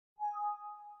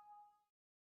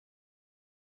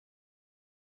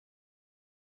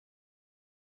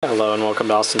Hello and welcome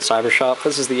to Austin Cybershop.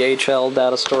 This is the HL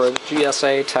data storage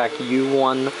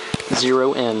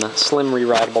GSA-U10N slim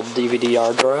rewritable DVD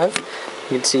hard drive.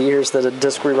 You can see here's the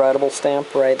disc rewritable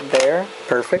stamp right there,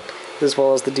 perfect, as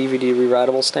well as the DVD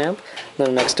rewritable stamp.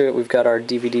 Then next to it we've got our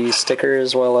DVD sticker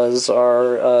as well as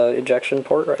our ejection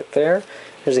port right there.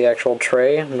 Here's the actual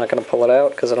tray. I'm not going to pull it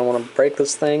out because I don't want to break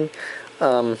this thing.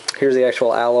 Here's the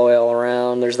actual alloy all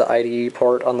around. There's the IDE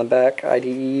port on the back,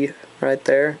 IDE right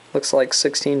there. Looks like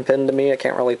 16 pin to me, I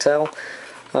can't really tell.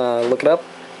 Look it up.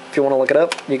 If you want to look it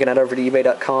up, you can head over to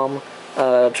ebay.com.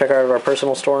 Check out our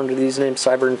personal store under the username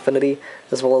Cyber Infinity,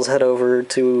 as well as head over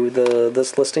to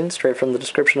this listing straight from the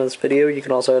description of this video. You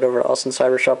can also head over to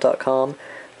austincybershop.com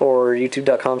or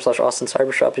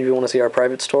youtube.com/austincybershop if you want to see our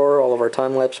private store, all of our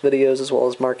time-lapse videos, as well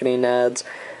as marketing ads,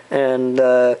 and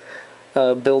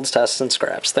builds, tests, and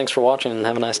scraps. Thanks for watching and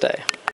have a nice day.